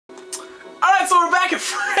we're back at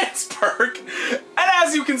Frensberge, and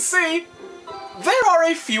as you can see, there are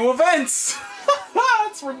a few events.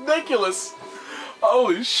 It's ridiculous.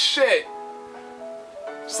 Holy shit.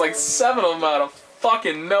 Just like 7 of them out of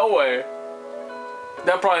fucking nowhere.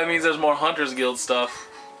 That probably means there's more Hunters Guild stuff.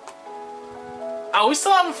 Oh, we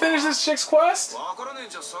still haven't finished this chick's quest?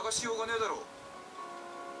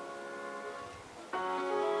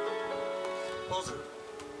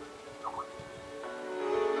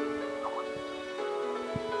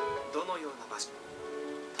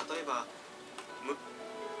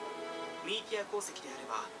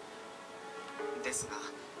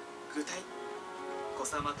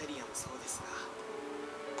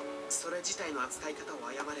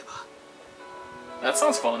 That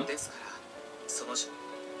sounds fun.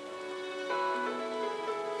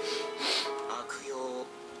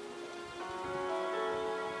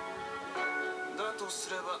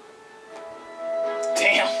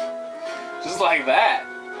 Damn. Just like that.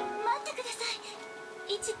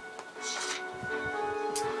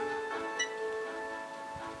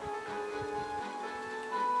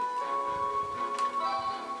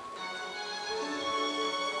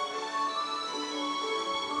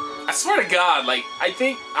 I swear to God, like,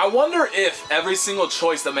 I wonder if every single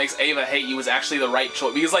choice that makes Ava hate you is actually the right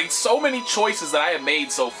choice. Because, like, so many choices that I have made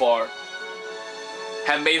so far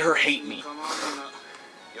have made her hate me.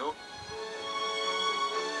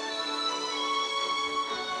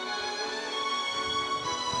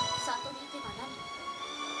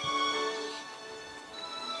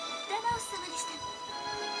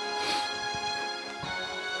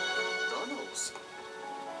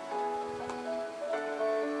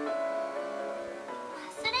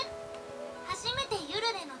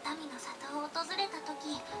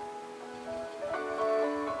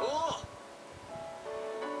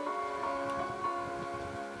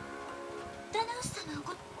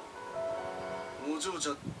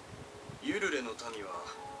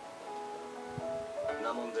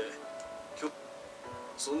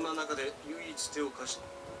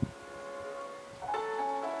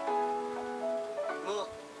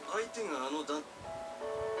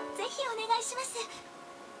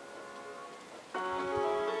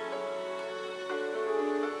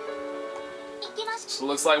 So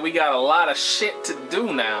looks like we got a lot of shit to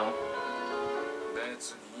do now.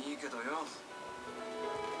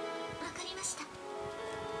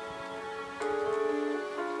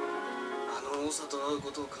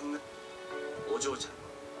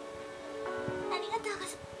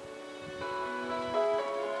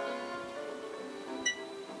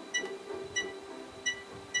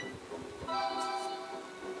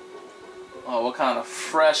 Oh, what kind of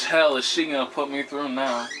fresh hell is she gonna put me through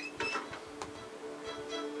now?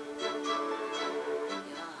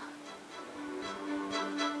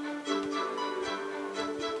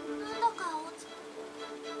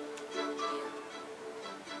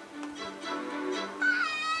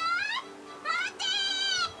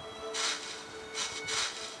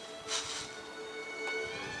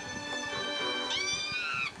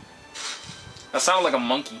 That sounded like a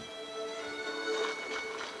monkey.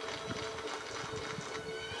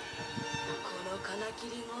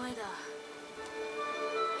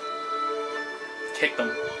 Kick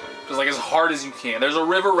them. Just like as hard as you can. There's a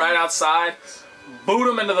river right outside. Boot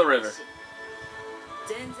them into the river.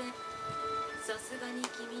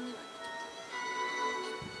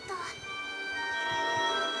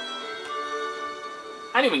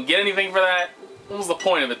 I didn't even get anything for that. What was the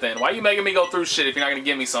point of it then? Why are you making me go through shit if you're not gonna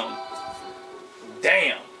give me something?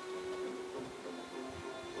 Damn.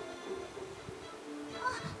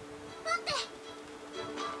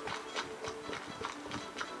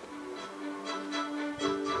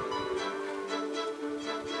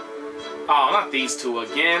 Oh, not these two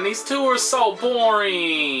again. These two are so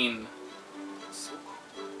boring.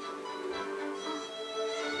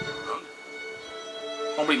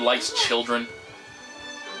 Nobody likes children.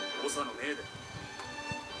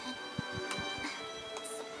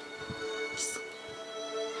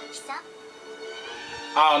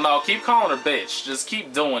 Oh no, keep calling her bitch. Just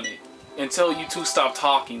keep doing it until you two stop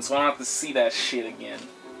talking so I don't have to see that shit again.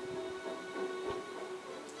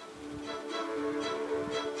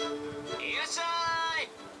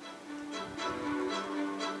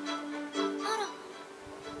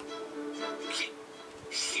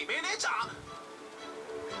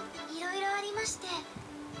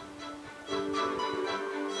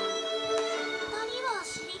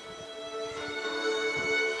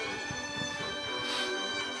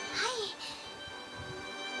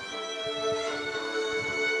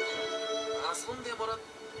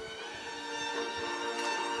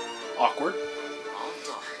 Awkward.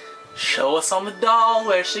 Show us on the doll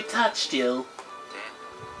where she touched you.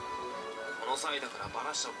 の際だからバ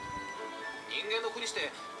ラしちゃう。人間のふりし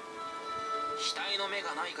て額の目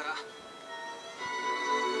がないから。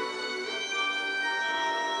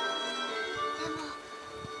でも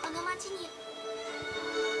この町に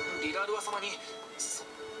リラルア様に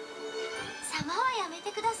様はやめ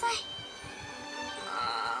てください。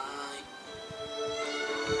はーい。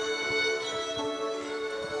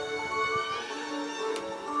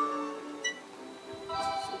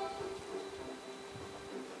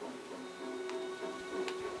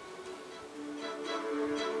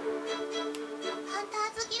ハンタ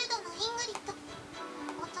ーズギルドのイングリッド、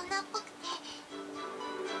大人っぽくて。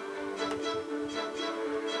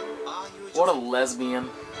ああいう What a lesbian.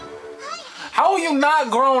 How are you not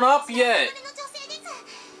grown up yet? それの女性で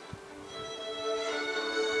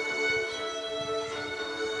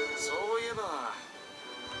す。そういえば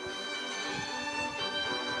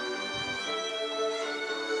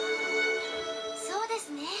そうで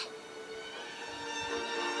すね。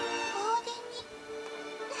オーデンに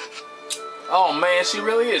Oh man, she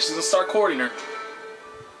really is. She's gonna start courting her.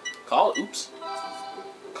 Call it. Oops.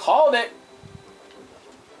 Called it.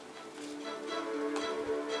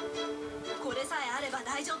 これさえあれば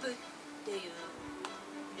大丈夫っていう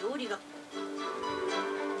料理が。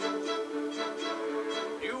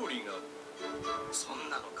料理がそん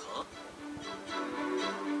なのか。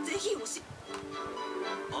ぜひおし。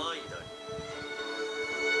愛だ。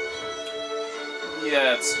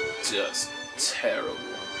 Yeah, it's just terrible.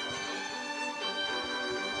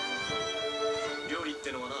 料理っ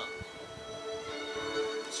てのはな、う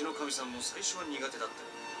ちの神さんも最初は苦手だっ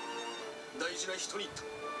た。大事な人に食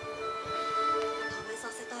べさ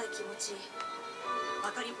せたい気持ち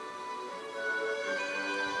わかり。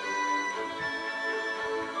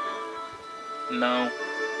 No.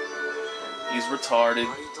 He's retarded.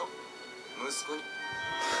 割と息子に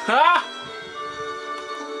Ha!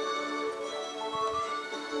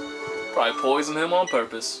 Probably poisoned him on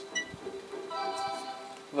purpose.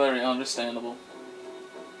 Very understandable.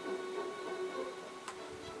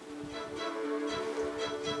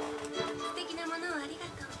 素敵なものをありが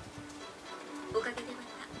とう。おかげでまた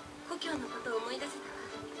故郷のことを思い出せたわ。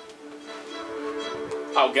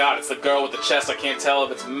 Oh god, it's the girl with the chest. I can't tell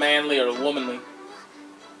if it's manly or womanly.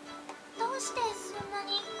 どうしてそんな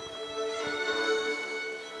に。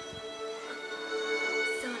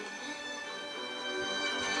そうね。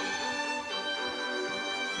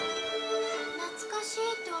懐かしい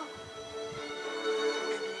と。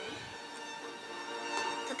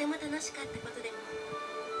とても楽しかったことでも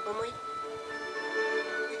思い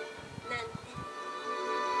なんて。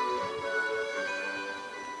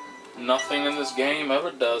 Nothing in this game ever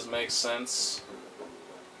does make sense.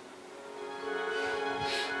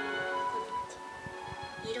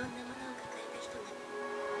 いろんなものを抱えた人が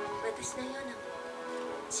私のようなもの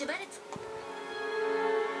縛れつ。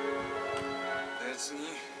別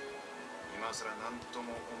に今さら何と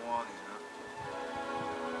も思わねえな。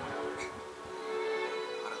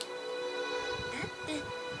あら、だってこ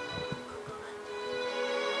こは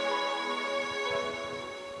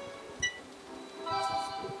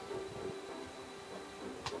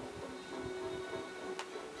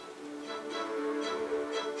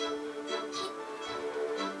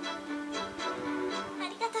あ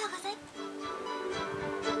りがとうございます。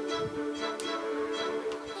お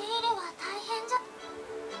手入れは大変じゃ。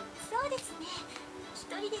そうですね。一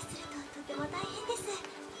人でするととても大変です。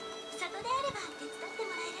里であれば手伝っても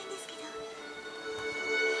らえるんですけど。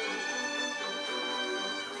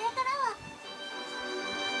これからは。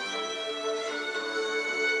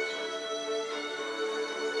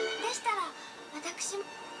でしたら私も。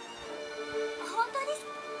本当です。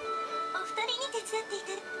お二人に手伝ってい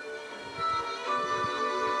ただ。お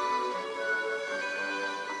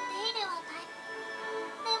手入れは大変。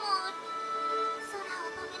でも空を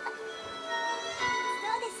飛べば。そ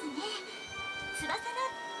うですね。翼の。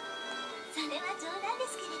それは冗談で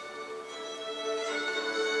すけれど。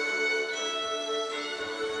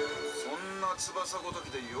そんな翼ごとき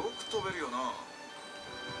でよく飛べるよな。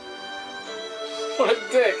 What a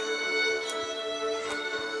dick.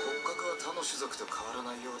 骨格は他の種族と変わら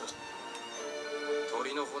ないようだ。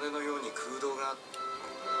鳥の骨のように空洞があって、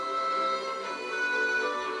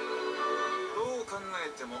どう考え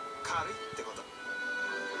ても軽いってこと。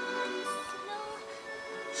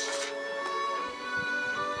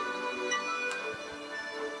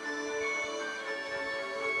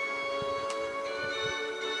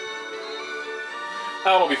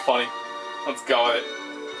That'll be funny. Let's go with it.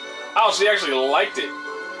 Oh, she actually liked it.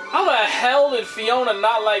 How the hell did Fiona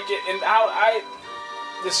not like it? And how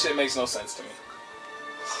this shit makes no sense to me.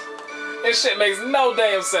 This shit makes no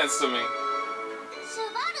damn sense to me. シ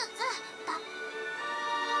ュバルツ、だって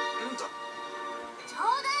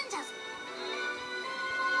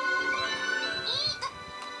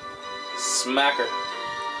smack her.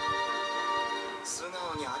 素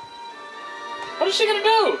直に What is she gonna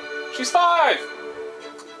do? She's 5!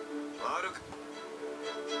 悪く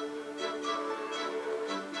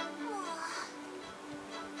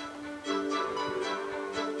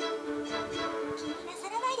気になさ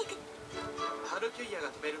らないでくハルキュイアが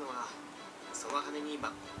飛べるのはその羽に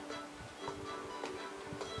今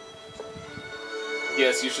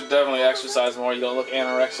Yes, you should definitely exercise more. You don't look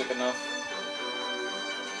anorexic enough.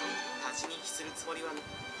 立ち聞きするつもりは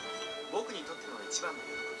僕にとっての一番の喜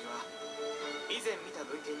びは以前見た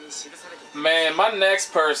文献に記されていた Man, my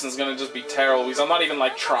next person's gonna just be terrible because I'm not even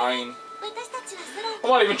like trying. 私たちは空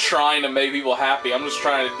を I'm not even trying to make people happy. I'm just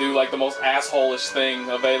trying to do like the most asshole-ish thing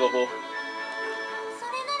available. そ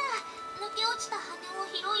れなら抜け落ちた羽を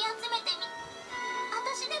拾い集めてみ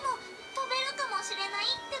私でも飛べるかもしれない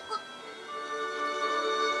ってこと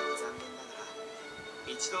残念ながら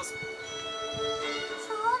一度そう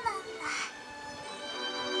なんだ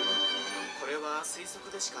これは推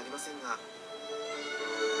測でしかありませんが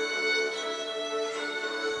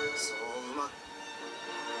そううまく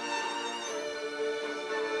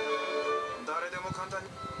誰でも簡単に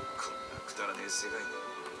こんなくだらねえ世界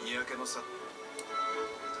に嫌気のさだっ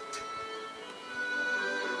て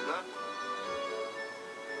な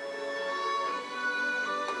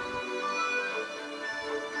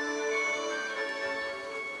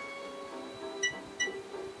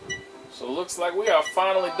So it looks like we are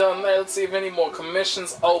finally done there. Let's see if any more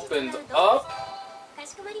commissions opened up か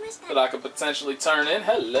しこまりました that I could potentially turn in.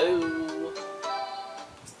 Hello.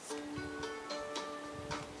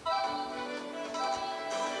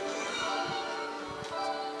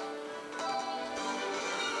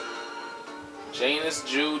 Janus,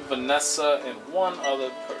 Jude, Vanessa, and one other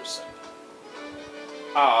person.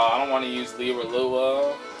 Ah, I don't want to use Lee or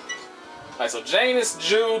Lua. Alright, so Janus,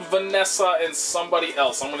 Jude, Vanessa, and somebody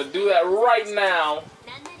else. I'm going to do that right now.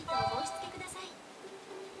 何なりとお申し付けください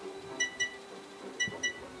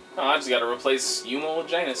Oh, I just got to replace Yuma with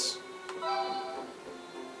Janus.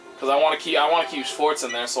 Because I want to keep Schwartz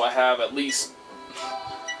in there so I have at least...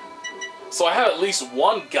 So I have at least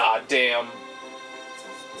one goddamn...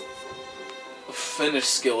 finish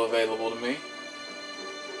skill available to me.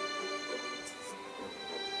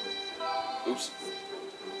 Oops.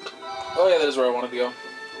 Oh yeah, that is where I wanted to go.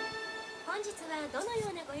 本日はどのよ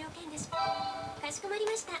うなご用件でしょうかしこまり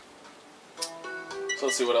ました So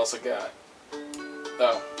let's see what else I got.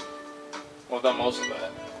 Oh. Well, I've done most of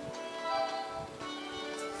that.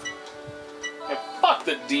 And fuck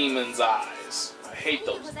the demon's eyes. I hate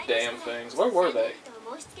those damn things. Where were they?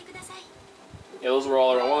 お申し付けください Yeah, those were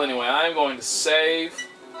all around. Well, anyway, I'm going to save.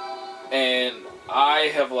 And I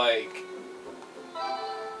have, like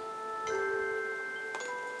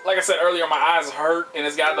I said earlier, my eyes hurt. And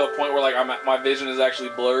it's gotten to a point where, like, my vision is actually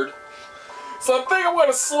blurred. So I think I'm going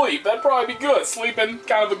to sleep. That'd probably be good. Sleeping,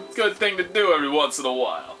 kind of a good thing to do every once in a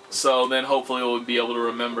while. So then hopefully we'll be able to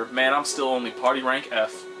remember. Man, I'm still only party rank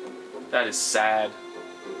F. That is sad.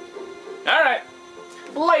 Alright.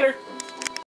 Later.